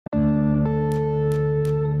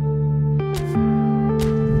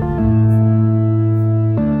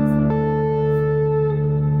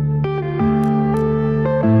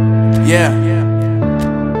Yeah.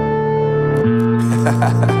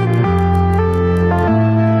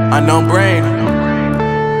 Unknown Brain,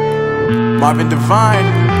 Marvin Divine.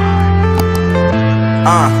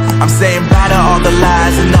 I'm saying bye to all the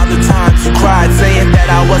lies and all the times you cried, saying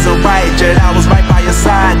that I wasn't right, yet I was right by your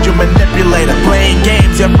side. You manipulator, playing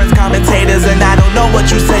games, your friends commentators, and I don't know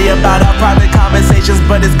what you say about our private conversations,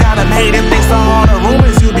 but it's got them hating. Thanks to all the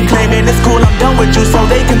rumors you be claiming. It's cool, I'm done with you, so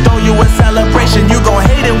they can throw you a celebration. You gon'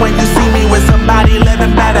 hate it when you see me with somebody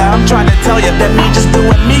living better. I'm trying to tell you that me just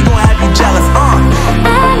doing me gon' have you jealous.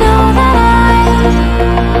 I know that I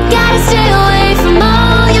gotta stay away from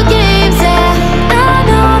all your games, yeah. I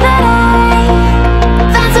know that I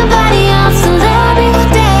found somebody else to love me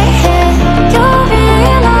one day, yeah. You'll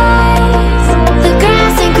realize the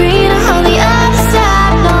grass ain't greener on the other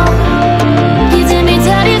side, no. You did me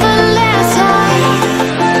dirty for the last time,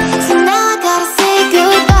 so now I gotta say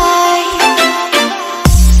goodbye.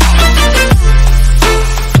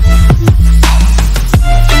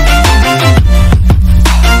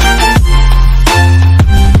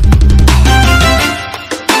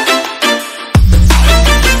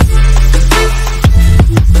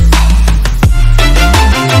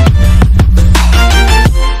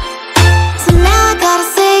 So now I gotta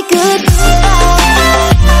say goodbye.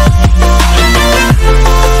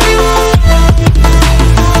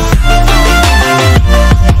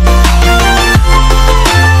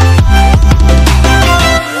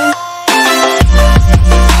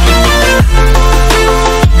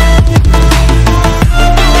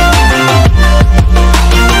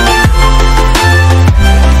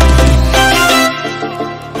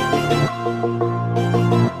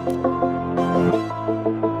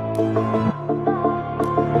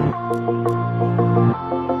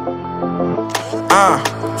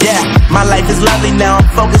 Yeah, my life is lovely now, I'm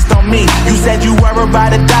focused on me. You said you were about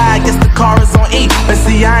to die, I guess the car is on E. But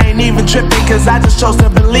see, I ain't even tripping, cause I just chose to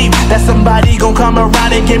believe that somebody gon' come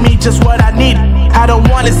around and give me just what I need. I don't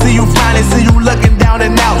wanna see you frowning, see you looking down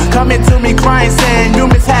and out, coming to me crying, saying you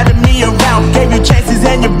miss having me around. Gave you chances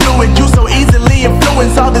and you blew it, you so easily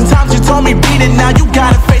influenced. All the times you told me beat it, now you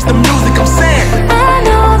gotta face the music. I'm saying I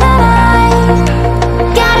know that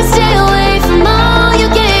I gotta stay away from all your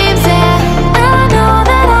games, yeah. I know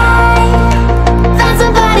that I found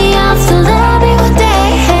somebody else to love me one day,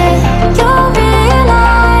 yeah. You'll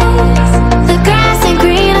realize the grass ain't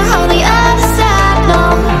greener on the other side, no.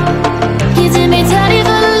 You did me dirty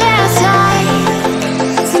for the last time,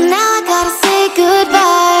 so now I gotta say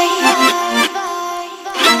goodbye.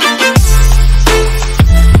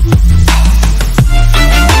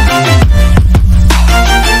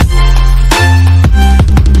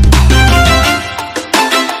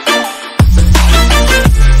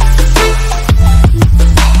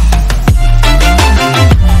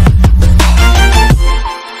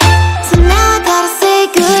 So now I gotta say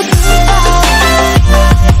goodbye.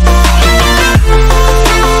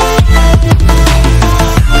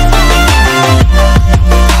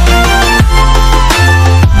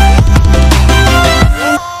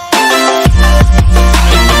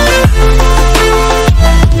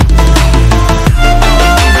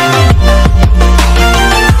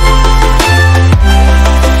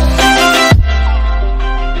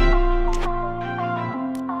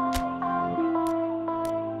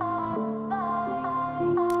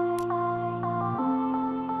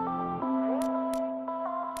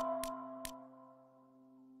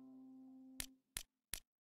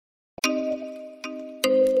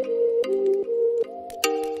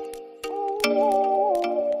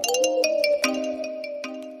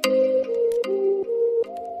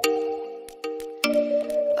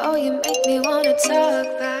 Oh, you make me wanna talk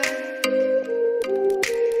back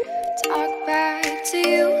to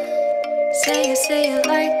you. Say it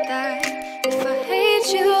like that. If I hate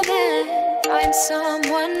you, then find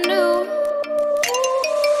someone new.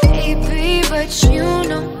 Baby, but you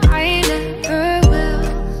know I never will.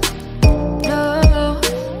 No,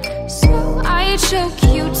 so I choke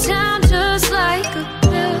you down just like a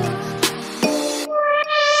pill.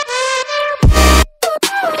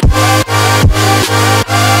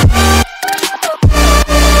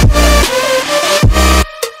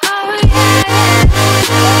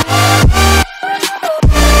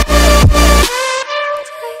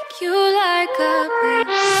 You like a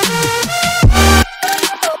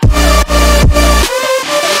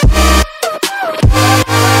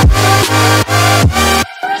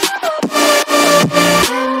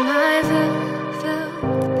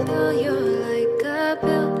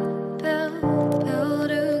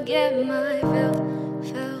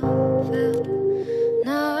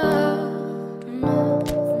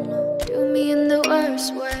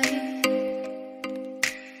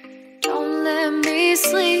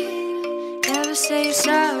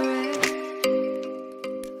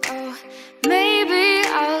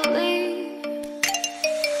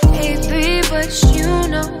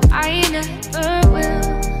no, I never will.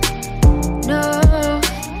 No,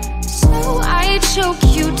 so I choke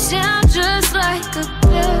you down just like a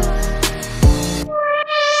pill.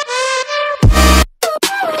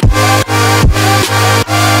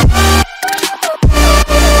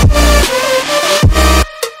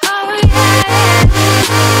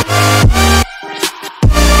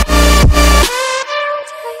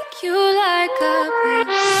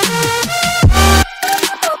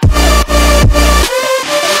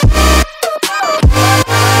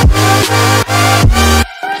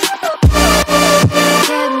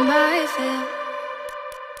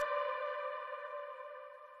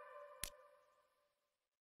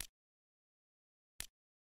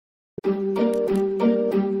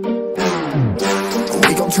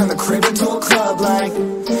 Turn the crib into a club like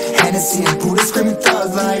Hennessy and Buddha screaming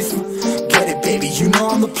thug life. Get it, baby, you know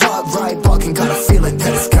I'm the plug, right? Fucking got a feeling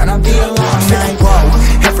that it's gonna be a long night. Whoa,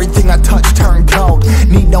 everything I touch turn cold.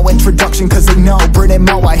 Need no introduction cause they know Brit and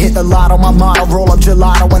Mo, I hit the lotto, my motto. Roll up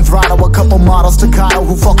gelato and throttle a couple models staccato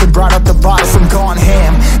who fucking brought up the bottles. I'm gone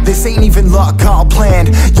ham, this ain't even luck, all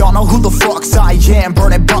planned. Y'all know who the fucks I am.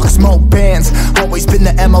 Burning bucks, smoke bands. Always been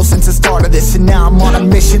the MO since the start of this. And now I'm on a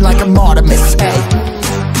mission like I'm Artemis, hey.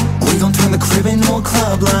 We gon' turn the crib into a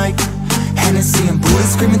club like Hennessy and Buddha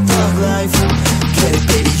screaming thug life. Get it,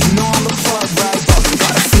 baby, you know I'm the plug, right? But we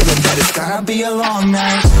got a feeling that it's gonna be a long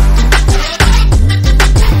night.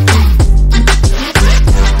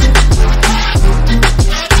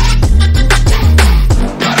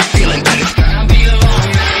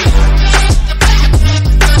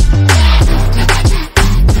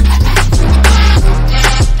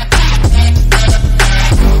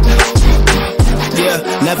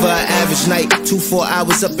 Never an average night, 2-4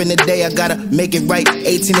 hours up in the day, I gotta make it right.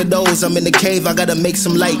 18 of those, I'm in the cave, I gotta make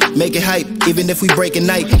some light, make it hype, even if we break a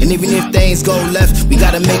night. And even if things go left, we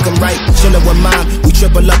gotta make them right. Chillin' with mine, we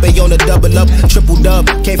triple up, they on a double up, triple dub.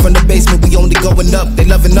 Came from the basement, we only going up, they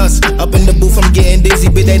loving us. Up in the booth, I'm getting dizzy,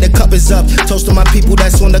 but they the cup is up. Toast to my people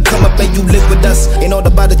that's on the come up, and you live with us. Ain't all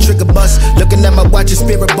about the trick of bus. Looking at my watch, your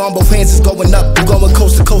spirit bomb, both hands is going up. You going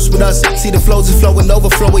coast to coast with us. See the flows is flowing,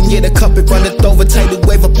 overflowing, yeah, the cup it runneth over, tidal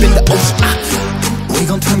wave up in the ocean. We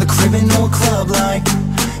gon' turn the crib into a club like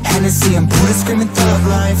Hennessy and Buddha screaming thug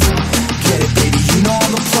life. Get it, baby, you know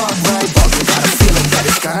I'm the plug, right? But we got a feeling that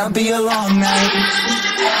it's gonna be a long night.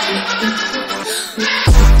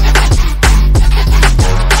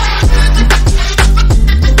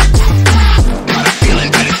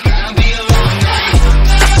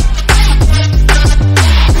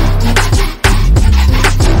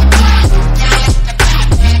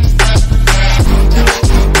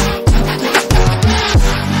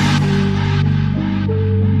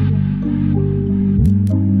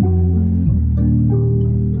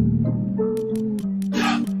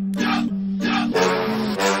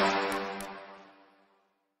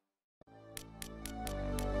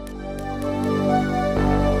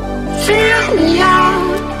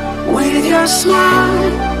 With your smile,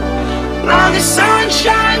 now the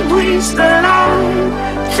sunshine brings the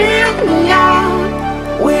light. Fill me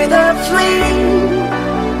out with a flame.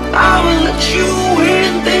 I will let you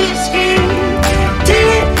in this game.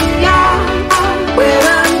 Take me out where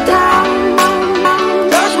I'm down.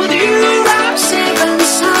 'Cause with you I'm safe and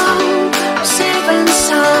sound. I'm safe and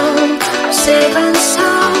sound. I'm safe and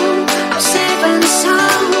sound. I'm safe and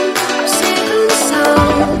sound. I'm safe and sound.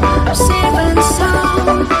 I'm safe and sound.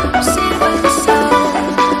 I'm safe and sound.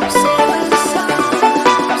 I'm safe and sound.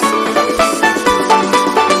 I'm safe and sound.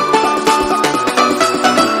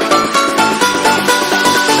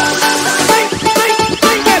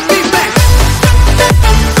 Bring that beat back.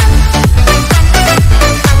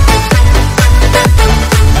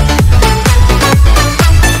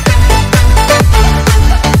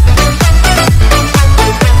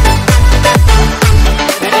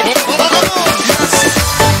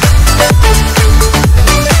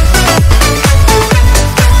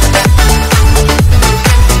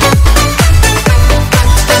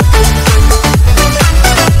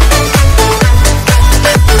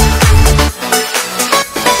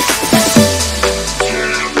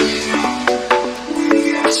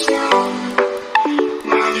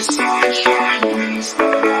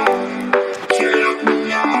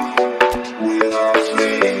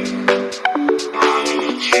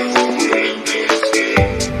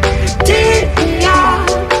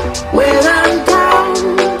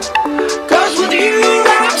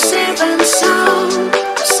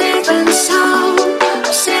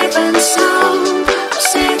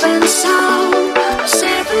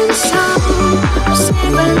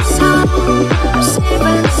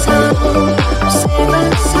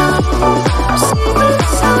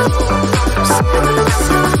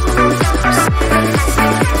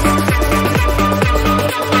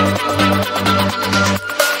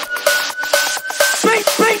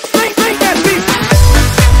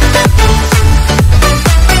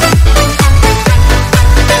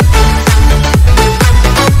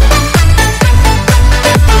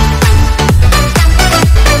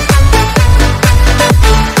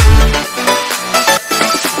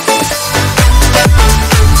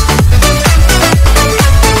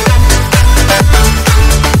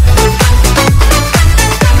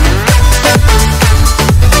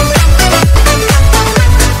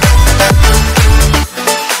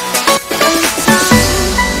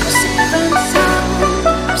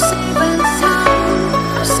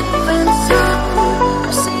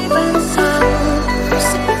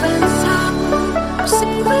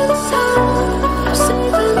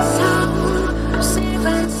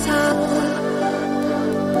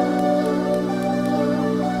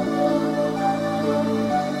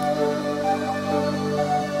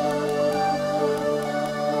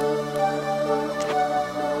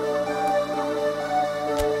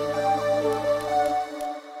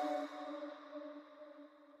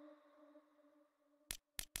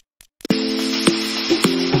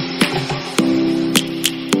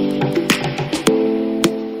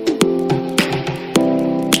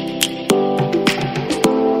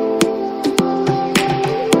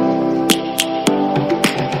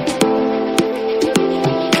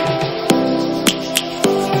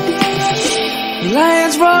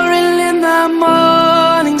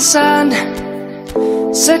 sun,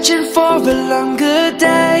 searching for a longer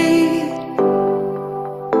day.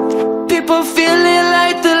 People feeling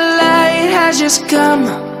like the light has just come.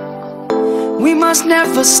 We must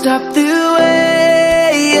never stop the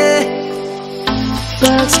way, yeah.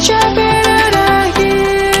 Birds chirping and I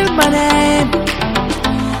hear my name,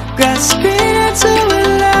 grasping into a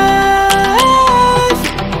life.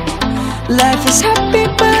 Life is happy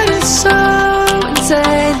but it's so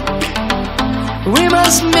insane. We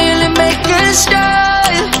must merely make a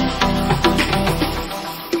start.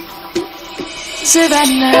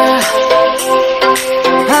 Savannah,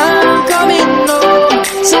 I'm coming home.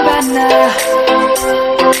 Savannah,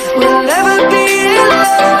 we'll never be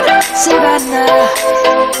alone. Savannah,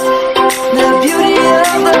 the beauty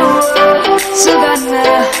of the world.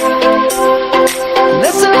 Savannah,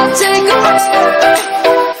 let's all take a walk.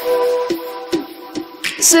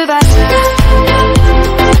 Savannah.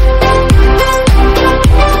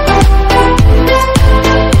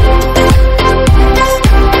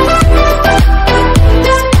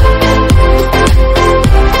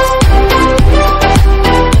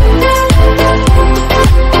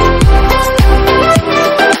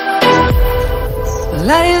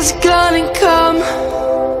 Lion's gonna come.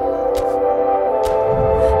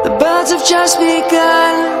 The birds have just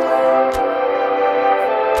begun.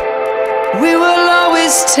 We will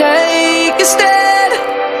always take a stand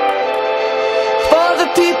for the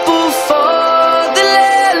people, for the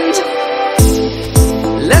land.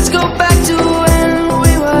 Let's go back to when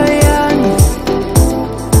we were young.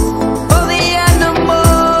 For the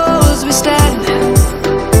animals we stand.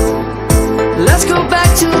 Let's go back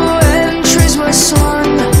to when trees were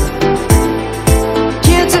swung.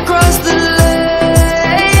 Kids across the land.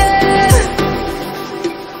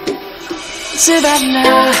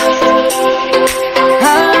 Savannah,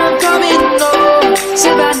 I'm coming home.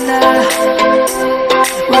 Savannah,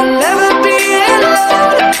 we'll never be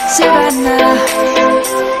alone. Savannah,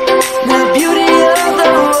 the beauty of the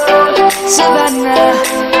world. Savannah,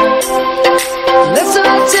 let's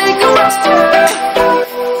all take a walk.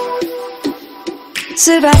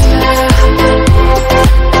 Savannah,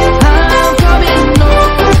 I'm coming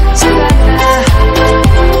home. Savannah,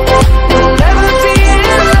 we'll never be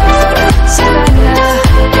alone. Savannah,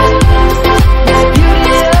 the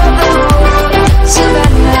beauty of the world.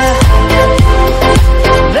 Savannah,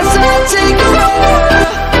 let's all take a walk.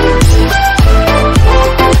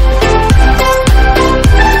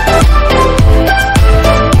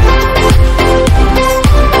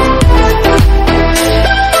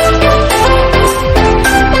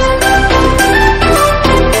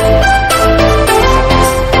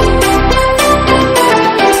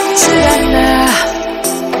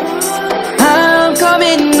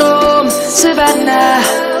 Savannah,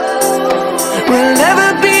 we'll never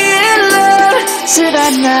be alone.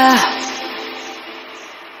 Savannah.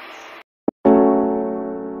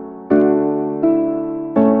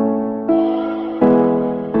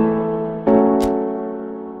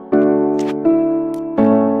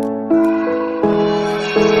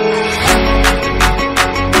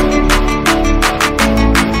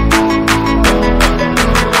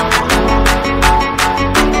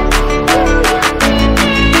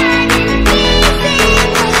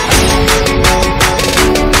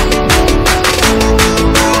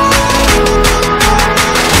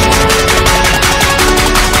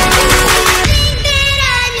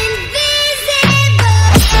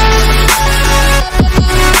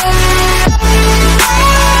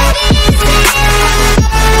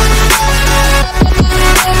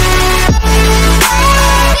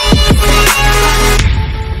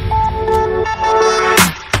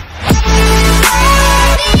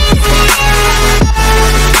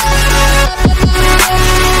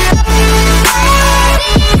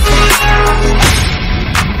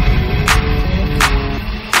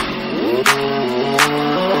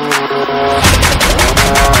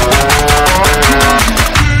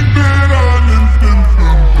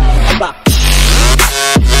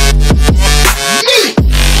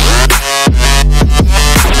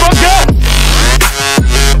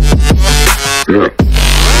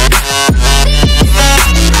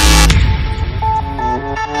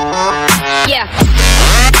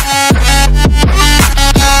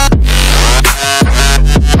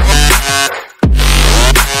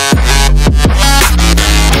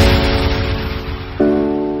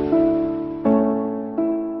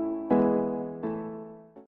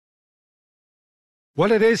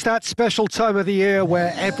 Well, it is that special time of the year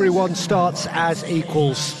where everyone starts as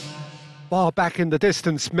equals. Far back in the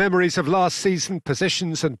distance, memories of last season,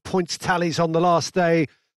 positions and points tallies on the last day,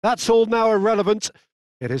 that's all now irrelevant.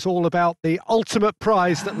 It is all about the ultimate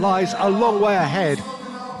prize that lies a long way ahead.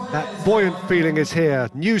 That buoyant feeling is here.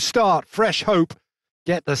 New start, fresh hope.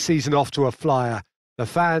 Get the season off to a flyer. The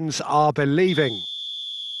fans are believing.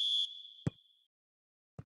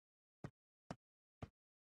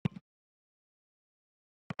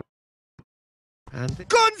 And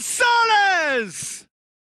Gonzalez!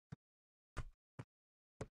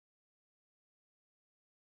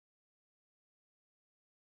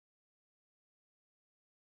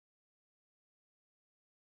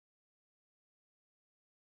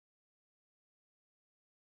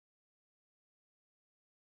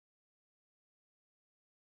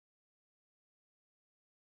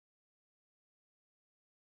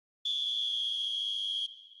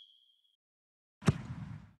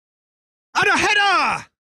 And a header!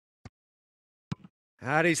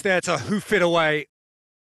 And he's there to hoof it away.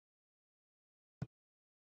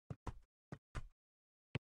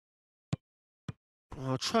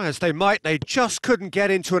 Well, try as they might, they just couldn't get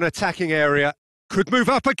into an attacking area. Could move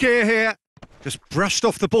up a gear here. Just brushed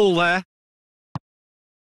off the ball there.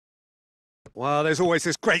 Well, there's always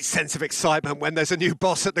this great sense of excitement when there's a new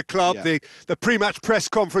boss at the club. Yeah. The pre-match press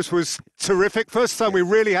conference was terrific. First time we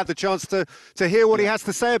really had the chance to hear what he has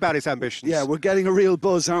to say about his ambitions. Yeah, we're getting a real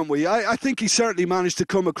buzz, aren't we? I think he certainly managed to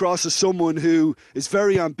come across as someone who is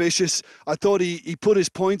very ambitious. I thought he put his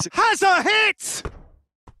points... Has a hit!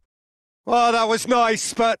 Well, that was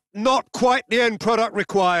nice, but not quite the end product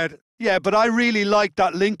required. Yeah, but I really like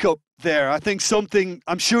that link-up there. I think something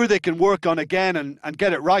I'm sure they can work on again and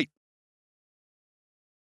get it right.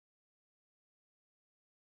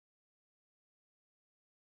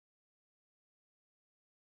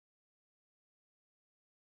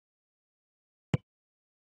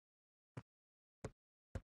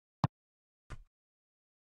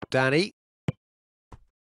 Danny.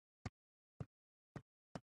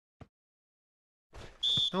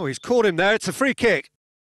 Oh, he's caught him there. It's a free kick.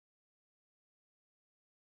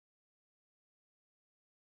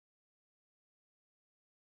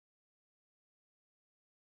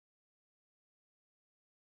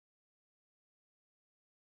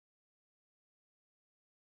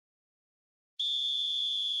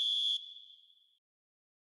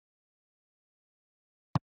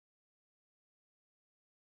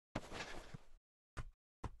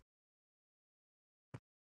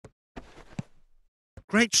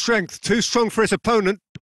 Great strength, too strong for his opponent.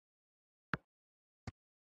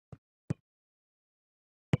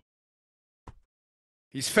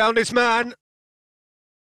 He's found his man.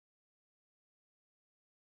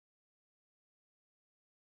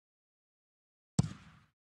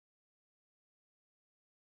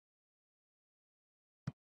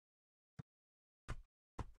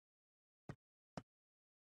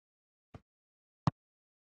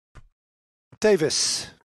 Davis.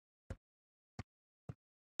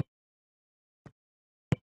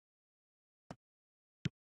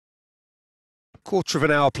 Quarter of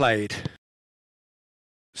an hour played.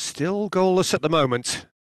 Still goalless at the moment.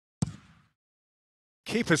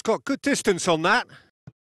 Keeper's got good distance on that.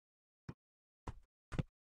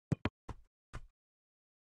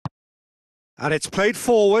 And it's played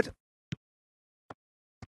forward.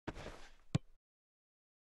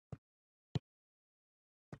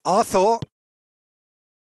 Arthur.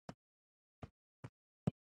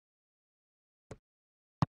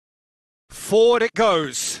 Forward it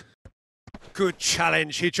goes. Good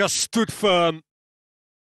challenge, he just stood firm.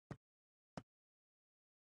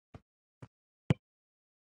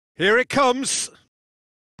 Here it comes.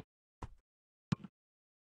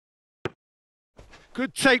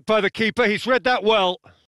 Good take by the keeper, he's read that well.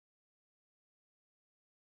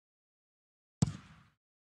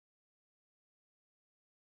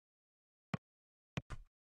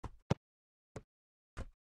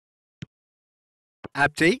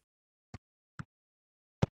 Abdi.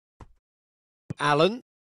 Allen.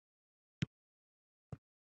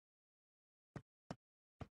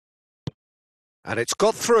 And it's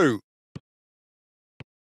got through.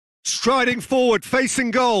 Striding forward, facing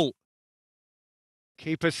goal.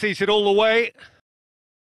 Keeper sees it all the way.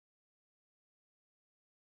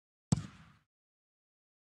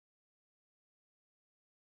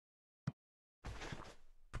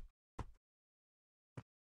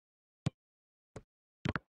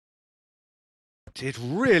 Did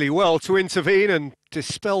really well to intervene and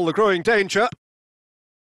dispel the growing danger.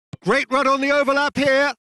 Great run on the overlap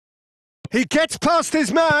here. He gets past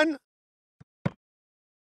his man.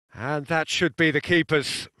 And that should be the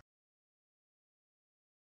keeper's.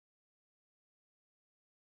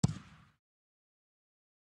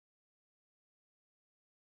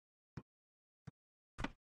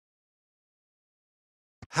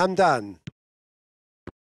 Hamdan.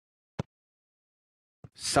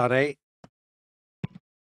 Sane.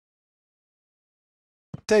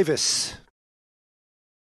 Davis.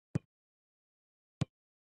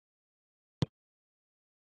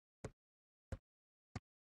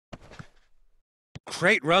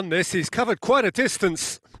 Great run this, he's covered quite a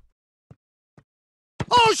distance.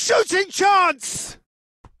 Oh, shooting chance!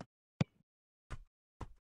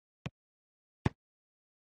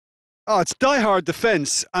 Oh, it's die-hard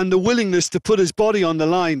defence and the willingness to put his body on the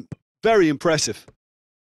line. Very impressive.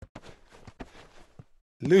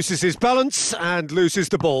 Loses his balance and loses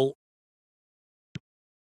the ball.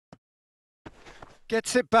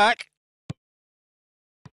 Gets it back.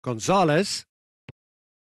 Gonzalez.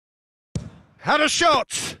 Had a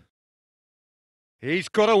shot! He's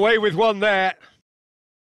got away with one there.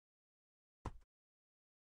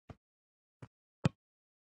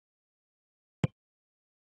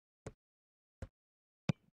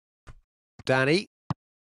 Danny.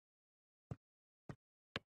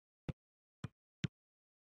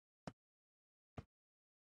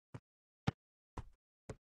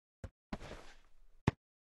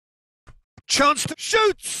 Chance to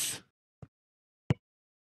shoot!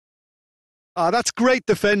 That's great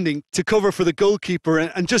defending to cover for the goalkeeper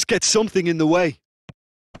and just get something in the way.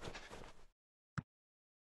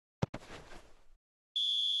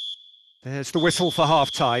 There's the whistle for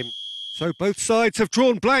half-time. So both sides have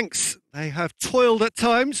drawn blanks. They have toiled at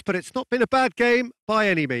times, but it's not been a bad game by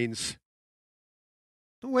any means.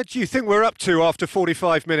 Where do you think we're up to after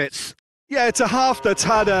 45 minutes? Yeah, it's a half that's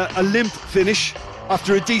had a limp finish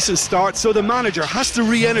after a decent start, so the manager has to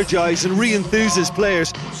re-energise and re-enthuse his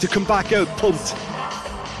players to come back out pumped.